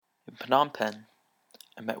Phnom Penh,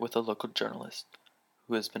 I met with a local journalist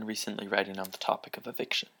who has been recently writing on the topic of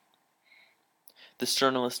eviction. This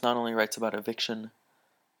journalist not only writes about eviction,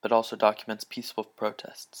 but also documents peaceful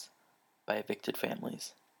protests by evicted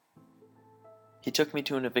families. He took me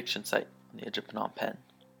to an eviction site on the edge of Phnom Penh.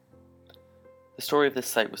 The story of this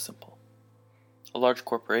site was simple. A large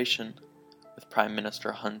corporation, with Prime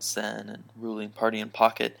Minister Hun Sen and ruling party in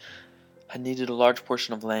pocket, had needed a large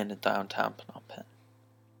portion of land in downtown Phnom Penh.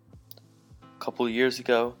 A couple of years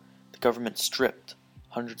ago, the government stripped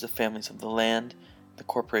hundreds of families of the land. The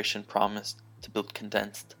corporation promised to build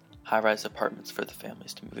condensed, high-rise apartments for the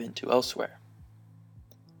families to move into elsewhere.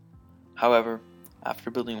 However,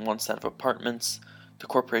 after building one set of apartments, the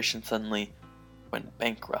corporation suddenly went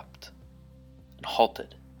bankrupt and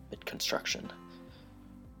halted mid-construction.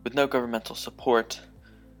 With no governmental support,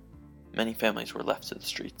 many families were left to the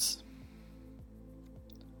streets.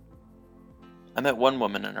 I met one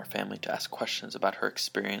woman and her family to ask questions about her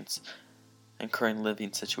experience and current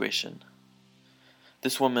living situation.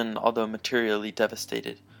 This woman, although materially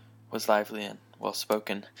devastated, was lively and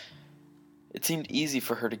well-spoken. It seemed easy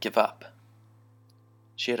for her to give up.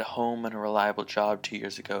 She had a home and a reliable job 2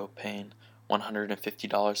 years ago, paying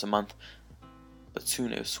 $150 a month, but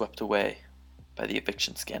soon it was swept away by the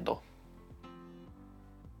eviction scandal.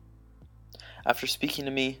 After speaking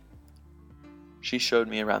to me, she showed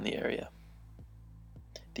me around the area.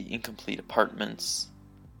 The incomplete apartments,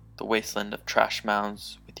 the wasteland of trash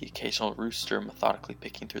mounds with the occasional rooster methodically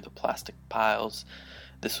picking through the plastic piles.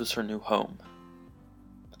 This was her new home.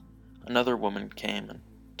 Another woman came and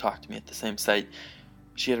talked to me at the same site.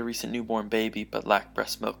 She had a recent newborn baby but lacked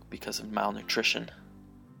breast milk because of malnutrition.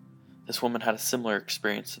 This woman had a similar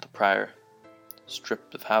experience to the prior,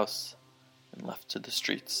 stripped of house and left to the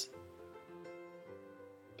streets.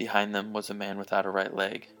 Behind them was a man without a right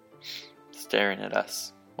leg, staring at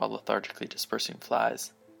us while lethargically dispersing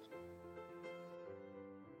flies.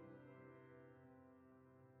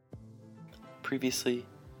 Previously,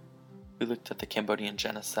 we looked at the Cambodian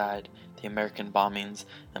genocide, the American bombings,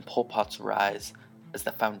 and Pol Pot's rise as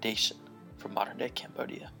the foundation for modern-day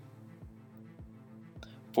Cambodia.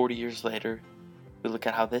 40 years later, we look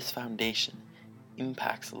at how this foundation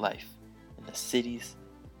impacts life in the cities,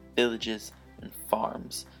 villages, and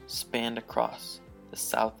farms spanned across the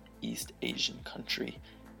Southeast Asian country,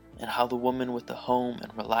 and how the woman with the home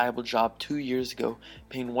and reliable job 2 years ago,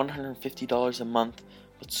 paying $150 a month,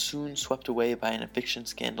 but soon swept away by an eviction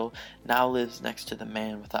scandal, now lives next to the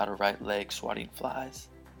man without a right leg swatting flies.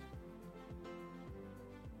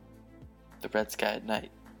 The red sky at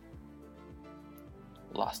night,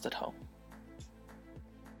 lost at home.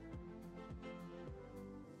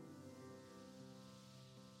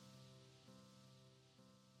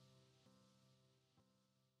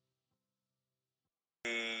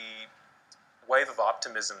 The wave of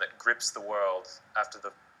optimism that grips the world after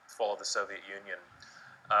the fall of the Soviet Union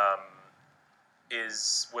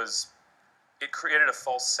it created a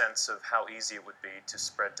false sense of how easy it would be to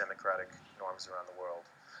spread democratic norms around the world.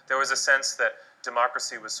 There was a sense that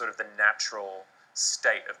democracy was sort of the natural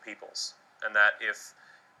state of peoples, and that if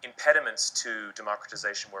impediments to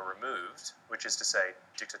democratization were removed, which is to say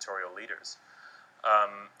dictatorial leaders,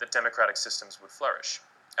 that democratic systems would flourish,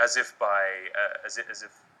 as if by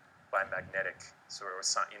magnetic sort of,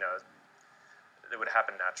 it would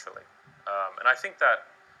happen naturally. And I think that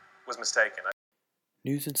was mistaken.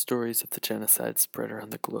 News and stories of the genocide spread around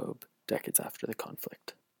the globe decades after the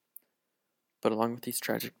conflict. But along with these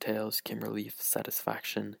tragic tales came relief,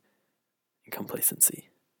 satisfaction, and complacency.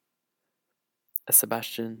 As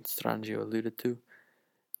Sebastian Strangio alluded to,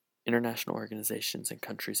 international organizations and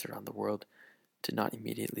countries around the world did not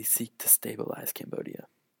immediately seek to stabilize Cambodia.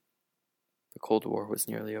 The Cold War was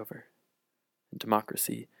nearly over, and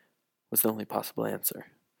democracy was the only possible answer,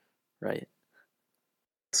 right?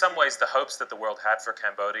 In some ways, the hopes that the world had for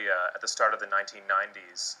Cambodia at the start of the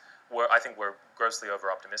 1990s were grossly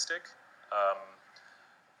over-optimistic.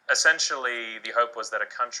 Essentially, the hope was that a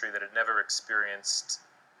country that had never experienced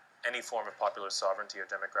any form of popular sovereignty or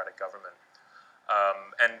democratic government,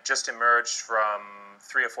 and just emerged from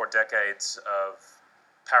 3 or 4 decades of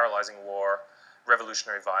paralyzing war,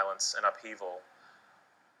 revolutionary violence, and upheaval,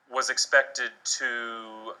 was expected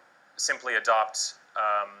to simply adopt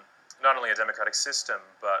not only a democratic system,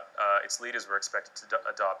 but its leaders were expected to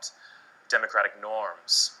adopt democratic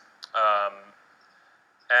norms.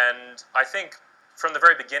 And I think from the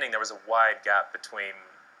very beginning there was a wide gap between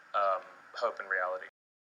hope and reality.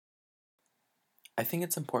 I think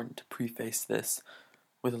it's important to preface this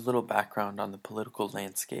with a little background on the political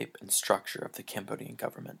landscape and structure of the Cambodian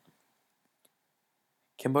government.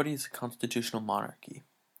 Cambodia is a constitutional monarchy,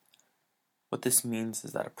 What this means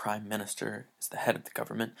is that a prime minister is the head of the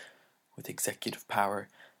government with executive power,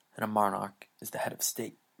 and a monarch is the head of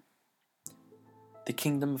state. The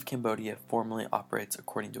Kingdom of Cambodia formally operates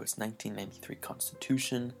according to its 1993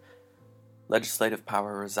 constitution. Legislative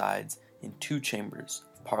power resides in two chambers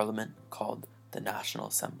of parliament called the National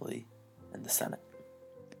Assembly and the Senate.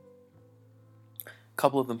 A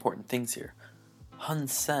couple of important things here. Hun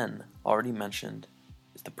Sen, already mentioned,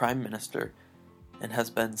 is the prime minister and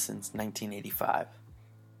has been since 1985.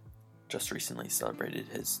 Just recently celebrated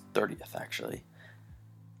his 30th, actually.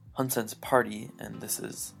 Hun Sen's party, and this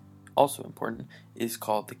is also important, is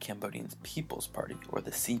called the Cambodian People's Party, or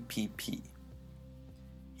the CPP.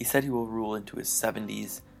 He said he will rule into his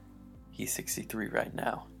 70s. He's 63 right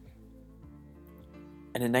now.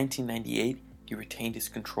 And in 1998, he retained his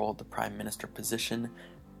control of the prime minister position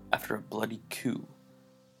after a bloody coup,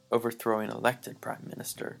 overthrowing elected prime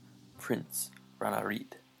minister Prince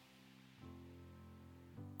Ranariddh.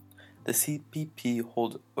 The CPP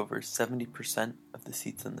holds over 70% of the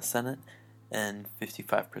seats in the Senate and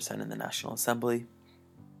 55% in the National Assembly.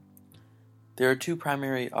 There are two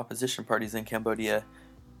primary opposition parties in Cambodia,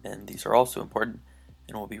 and these are also important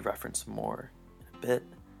and will be referenced more in a bit.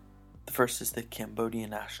 The first is the Cambodian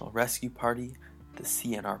National Rescue Party, the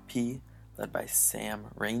CNRP, led by Sam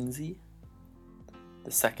Rainsy.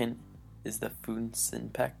 The second is the Phuong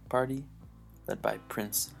Sinpec Party, led by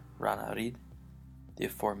Prince Ranariddh, the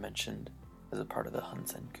aforementioned as a part of the Hun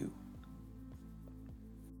Sen coup.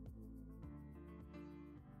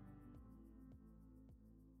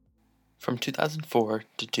 From 2004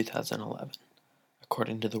 to 2011,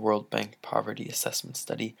 according to the World Bank Poverty Assessment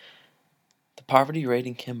Study, the poverty rate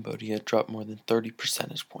in Cambodia dropped more than 30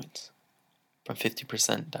 percentage points, from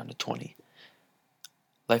 50% down to 20%.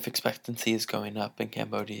 Life expectancy is going up in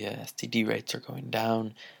Cambodia, STD rates are going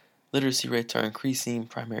down, literacy rates are increasing,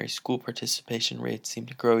 primary school participation rates seem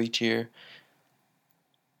to grow each year.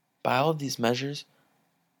 By all of these measures,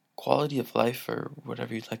 quality of life, or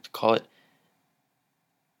whatever you'd like to call it,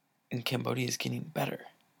 in Cambodia is getting better.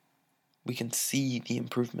 We can see the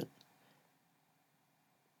improvement.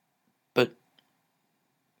 But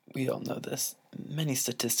we all know this. Many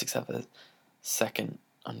statistics have a second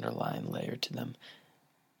underlying layer to them.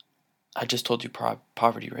 I just told you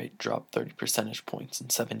poverty rate dropped 30 percentage points in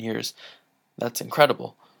 7 years. That's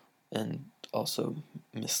incredible and also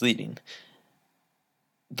misleading.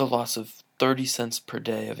 The loss of 30 cents per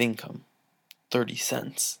day of income, 30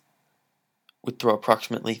 cents, would throw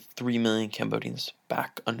approximately 3 million Cambodians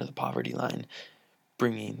back under the poverty line,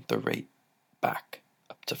 bringing the rate back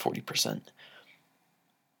up to 40%.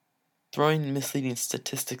 Throwing misleading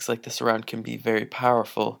statistics like this around can be very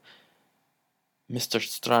powerful. Mr.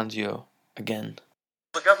 Stranzio, again.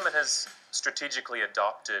 The government has strategically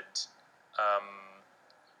adopted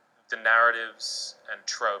the narratives and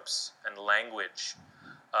tropes and language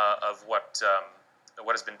of what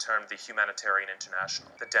has been termed the humanitarian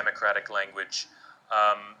international, the democratic language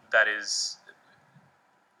that is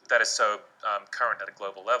so current at a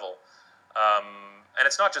global level. And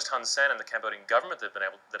it's not just Hun Sen and the Cambodian government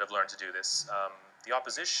that have learned to do this. The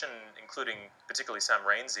opposition, including particularly Sam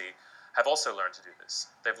Rainsy, have also learned to do this.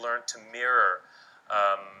 They've learned to mirror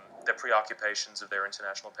the preoccupations of their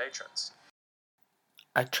international patrons.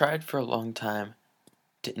 I tried for a long time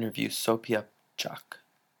to interview Sophia Chak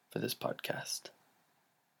for this podcast.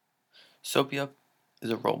 Sophia is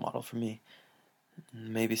a role model for me.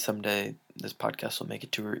 Maybe someday this podcast will make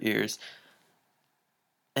it to her ears.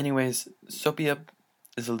 Anyways, Sophia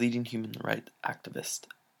is a leading human rights activist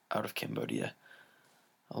out of Cambodia.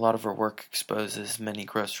 A lot of her work exposes many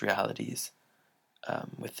gross realities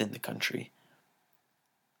within the country.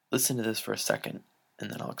 Listen to this for a second,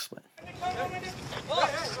 and then I'll explain.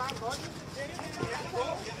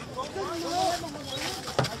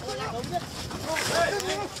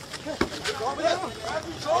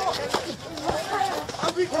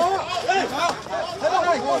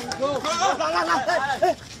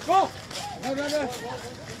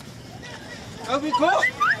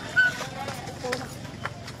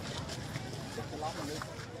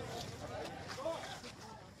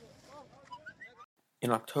 In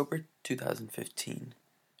October 2015,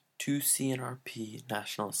 two CNRP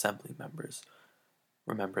National Assembly members,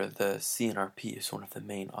 remember the CNRP is one of the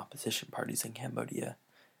main opposition parties in Cambodia,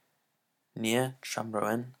 Nia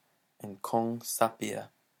Chamroen and Kong Sapia,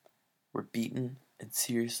 were beaten and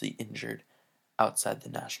seriously injured outside the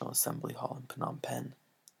National Assembly Hall in Phnom Penh.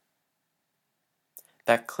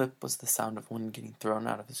 That clip was the sound of one getting thrown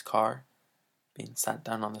out of his car, being sat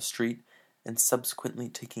down on the street, and subsequently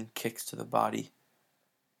taking kicks to the body.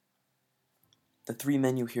 The three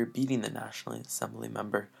men you hear beating the National Assembly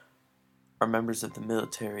member are members of the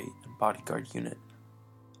military and bodyguard unit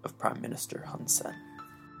of Prime Minister Hun Sen.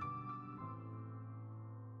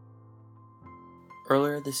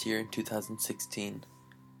 Earlier this year in 2016,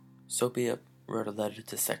 Sobiep wrote a letter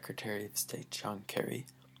to Secretary of State John Kerry,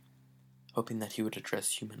 hoping that he would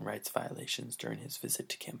address human rights violations during his visit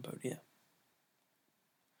to Cambodia.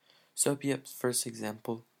 Sobiep's first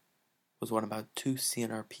example was one about 2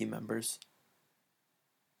 CNRP members.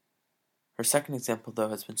 Her second example, though,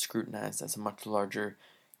 has been scrutinized as a much larger,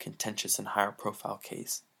 contentious, and higher-profile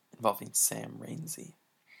case involving Sam Rainsy.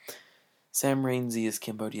 Sam Rainsy is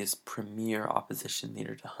Cambodia's premier opposition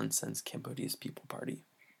leader to Hun Sen's Cambodia's People Party.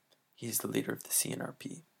 He is the leader of the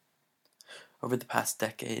CNRP. Over the past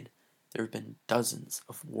decade, there have been dozens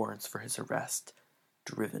of warrants for his arrest,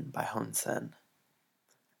 driven by Hun Sen.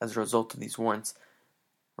 As a result of these warrants,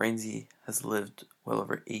 Rainsy has lived well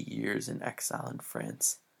over 8 years in exile in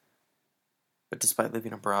France. But despite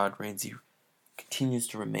living abroad, Rainsy continues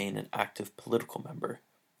to remain an active political member,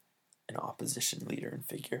 an opposition leader and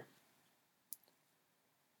figure.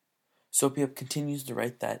 Sobiep continues to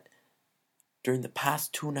write that during the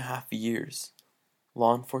past 2.5 years,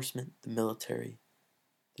 law enforcement, the military,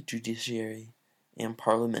 the judiciary, and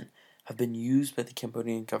parliament have been used by the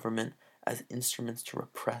Cambodian government as instruments to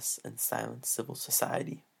repress and silence civil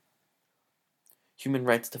society. Human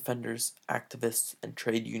rights defenders, activists, and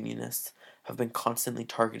trade unionists have been constantly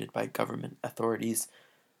targeted by government authorities.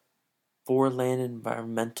 4 land and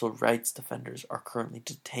environmental rights defenders are currently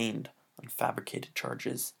detained on fabricated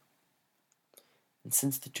charges. And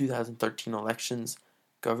since the 2013 elections,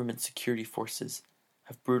 government security forces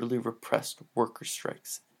have brutally repressed worker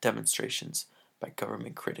strikes and demonstrations by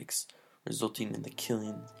government critics, resulting in the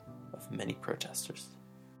killing of many protesters.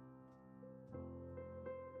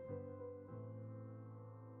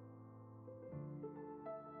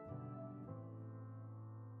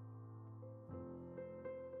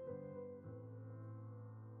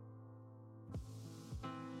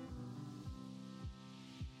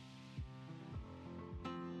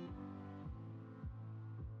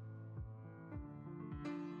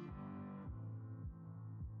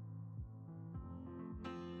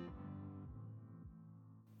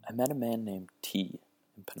 I met a man named T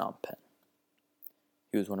in Phnom Penh.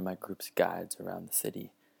 He was one of my group's guides around the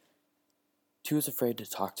city. T was afraid to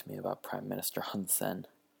talk to me about Prime Minister Hun Sen.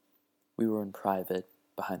 We were in private,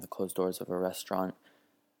 behind the closed doors of a restaurant,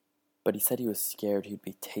 but he said he was scared he'd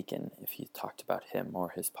be taken if he talked about him or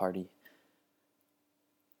his party.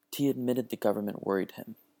 T admitted the government worried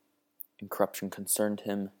him, and corruption concerned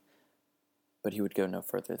him, but he would go no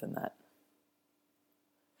further than that.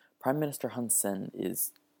 Prime Minister Hun Sen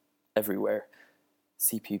is everywhere.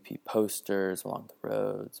 CPP posters along the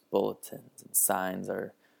roads, bulletins, and signs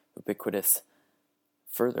are ubiquitous.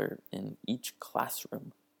 Further, in each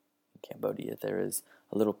classroom in Cambodia, there is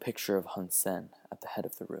a little picture of Hun Sen at the head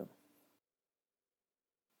of the room.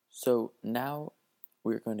 So now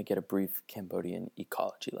we're going to get a brief Cambodian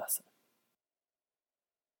ecology lesson.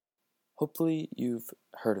 Hopefully you've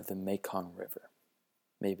heard of the Mekong River,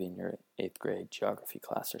 maybe in your 8th grade geography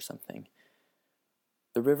class or something.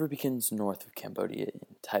 The river begins north of Cambodia in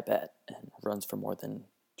Tibet and runs for more than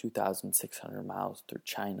 2,600 miles through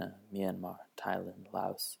China, Myanmar, Thailand,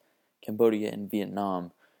 Laos, Cambodia, and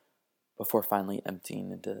Vietnam before finally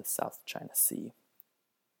emptying into the South China Sea.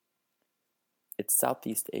 It's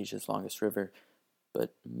Southeast Asia's longest river,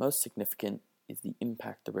 but most significant is the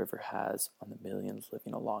impact the river has on the millions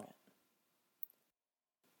living along it.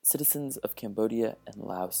 Citizens of Cambodia and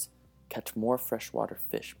Laos catch more freshwater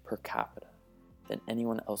fish per capita than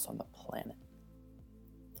anyone else on the planet.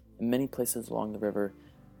 In many places along the river,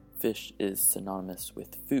 fish is synonymous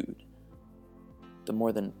with food. The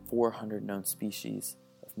more than 400 known species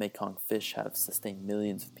of Mekong fish have sustained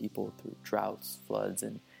millions of people through droughts, floods,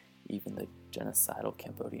 and even the genocidal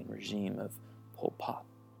Cambodian regime of Pol Pot.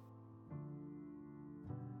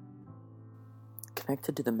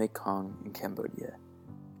 Connected to the Mekong in Cambodia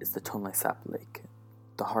is the Tonle Sap Lake,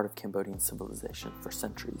 the heart of Cambodian civilization for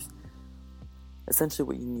centuries. Essentially,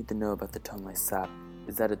 what you need to know about the Tonle Sap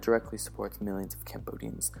is that it directly supports millions of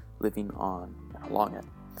Cambodians living on and along it.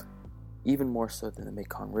 Even more so than the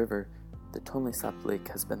Mekong River, the Tonle Sap Lake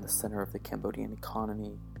has been the center of the Cambodian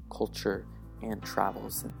economy, culture, and travel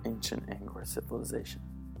since ancient Angkor civilization.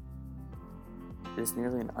 It is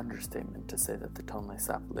nearly an understatement to say that the Tonle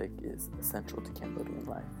Sap Lake is essential to Cambodian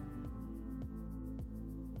life.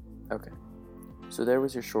 Okay, so there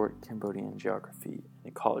was your short Cambodian geography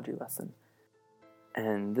and ecology lesson.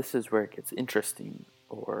 And this is where it gets interesting,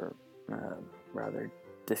 or rather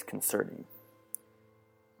disconcerting.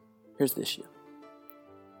 Here's the issue.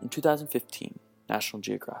 In 2015, National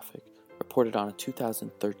Geographic reported on a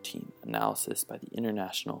 2013 analysis by the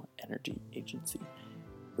International Energy Agency,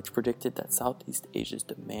 which predicted that Southeast Asia's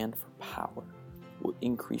demand for power will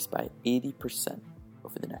increase by 80%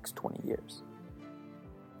 over the next 20 years.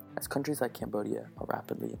 As countries like Cambodia are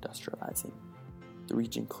rapidly industrializing, the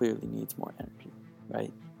region clearly needs more energy,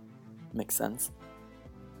 right? Makes sense?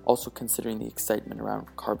 Also, considering the excitement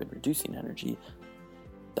around carbon-reducing energy,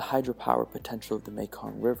 the hydropower potential of the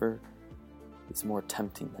Mekong River is more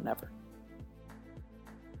tempting than ever.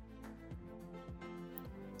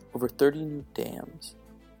 Over 30 new dams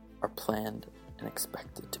are planned and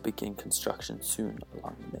expected to begin construction soon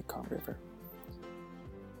along the Mekong River.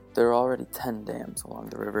 There are already 10 dams along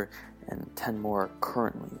the river, and 10 more are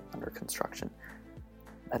currently under construction.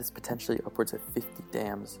 That is potentially upwards of 50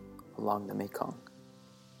 dams along the Mekong.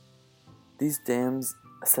 These dams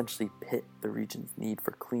essentially pit the region's need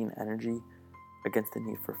for clean energy against the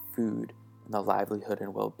need for food and the livelihood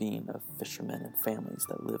and well-being of fishermen and families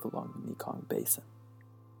that live along the Mekong Basin.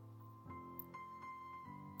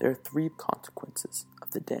 There are 3 consequences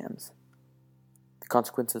of the dams. The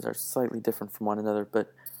consequences are slightly different from one another,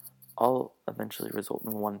 but all eventually result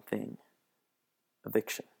in one thing: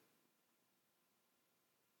 eviction.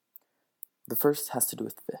 The first has to do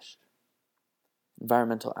with fish.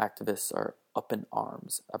 Environmental activists are up in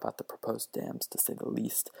arms about the proposed dams, to say the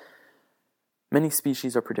least. Many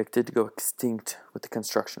species are predicted to go extinct with the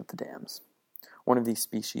construction of the dams. One of these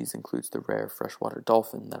species includes the rare freshwater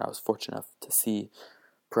dolphin that I was fortunate enough to see,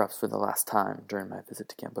 perhaps for the last time, during my visit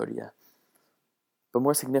to Cambodia. But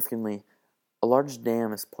more significantly, a large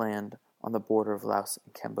dam is planned on the border of Laos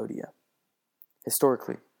and Cambodia.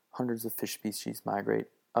 Historically, hundreds of fish species migrate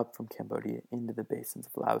up from Cambodia into the basins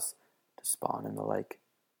of Laos to spawn in the lake.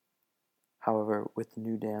 However, with the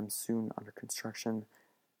new dams soon under construction,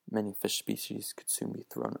 many fish species could soon be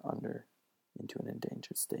thrown under into an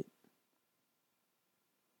endangered state.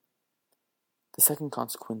 The second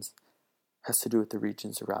consequence has to do with the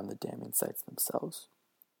regions around the damming sites themselves.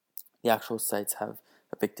 The actual sites have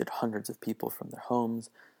evicted hundreds of people from their homes,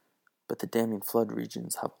 but the damming flood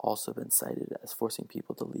regions have also been cited as forcing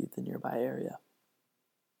people to leave the nearby area.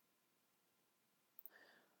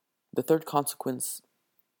 The third consequence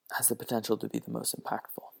has the potential to be the most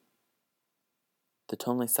impactful. The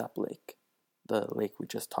Tonle Sap Lake, the lake we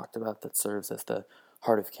just talked about that serves as the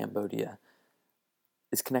heart of Cambodia,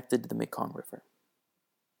 is connected to the Mekong River.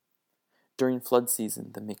 During flood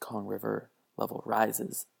season, the Mekong River level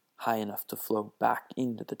rises high enough to flow back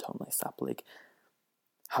into the Tonle Sap Lake.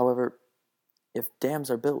 However, if dams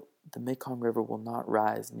are built, the Mekong River will not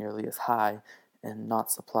rise nearly as high and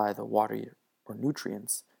not supply the water or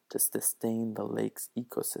nutrients to sustain the lake's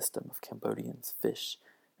ecosystem of Cambodians' fish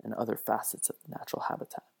and other facets of the natural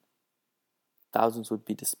habitat. Thousands would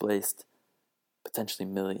be displaced, potentially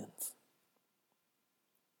millions.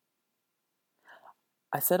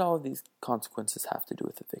 I said all of these consequences have to do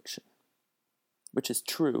with eviction, which is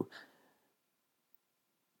true,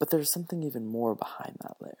 but there's something even more behind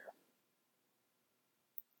that layer.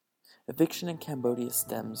 Eviction in Cambodia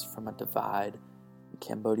stems from a divide in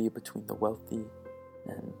Cambodia between the wealthy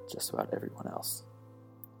and just about everyone else.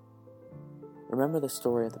 Remember the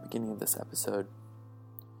story at the beginning of this episode?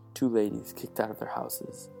 2 ladies kicked out of their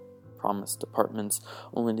houses, promised apartments,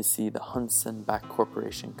 only to see the Hun Sen-backed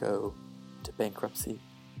corporation go to bankruptcy.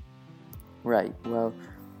 Right, well,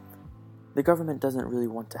 the government doesn't really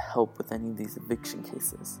want to help with any of these eviction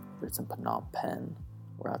cases, whether it's in Phnom Penh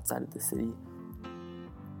or outside of the city.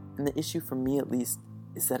 And the issue, for me at least,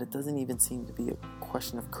 is that it doesn't even seem to be a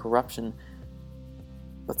question of corruption,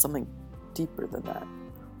 but something deeper than that.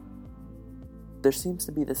 There seems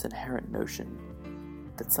to be this inherent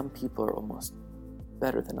notion that some people are almost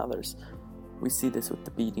better than others. We see this with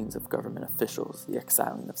the beatings of government officials, the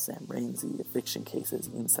exiling of Sam Rainsy, eviction cases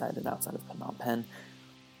inside and outside of Phnom Penh.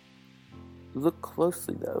 Look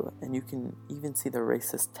closely, though, and you can even see the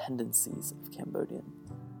racist tendencies of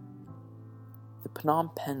Cambodians. The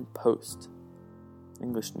Phnom Penh Post,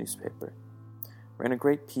 English newspaper, ran a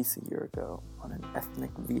great piece a year ago on an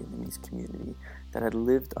ethnic Vietnamese community that had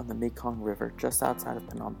lived on the Mekong River just outside of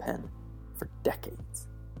Phnom Penh for decades.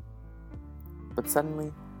 But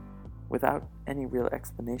suddenly, without any real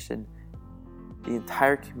explanation, the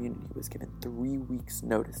entire community was given 3 weeks'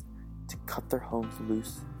 notice to cut their homes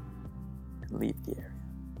loose and leave the area.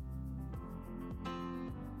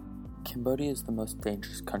 Cambodia is the most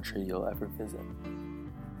dangerous country you'll ever visit,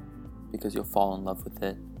 because you'll fall in love with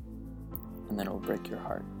it, and then it will break your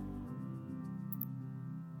heart.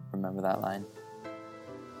 Remember that line?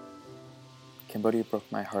 Cambodia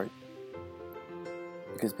broke my heart,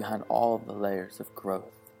 because behind all of the layers of growth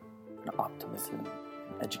and optimism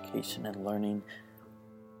education and learning,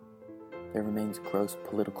 there remains gross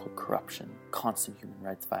political corruption, constant human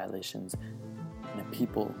rights violations, and a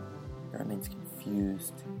people that remains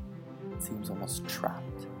confused, it seems almost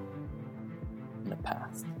trapped in the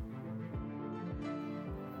past.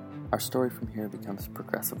 Our story from here becomes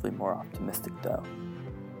progressively more optimistic, though.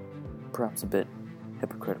 Perhaps a bit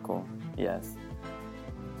hypocritical, yes.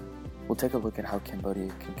 We'll take a look at how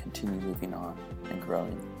Cambodia can continue moving on and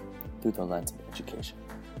growing through the lens of education.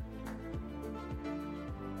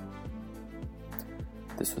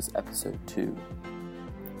 This was episode 2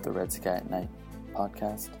 of the Red Sky at Night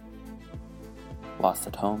podcast. Lost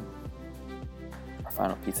at Home. Our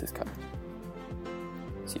final piece is coming.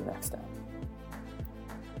 See you next time.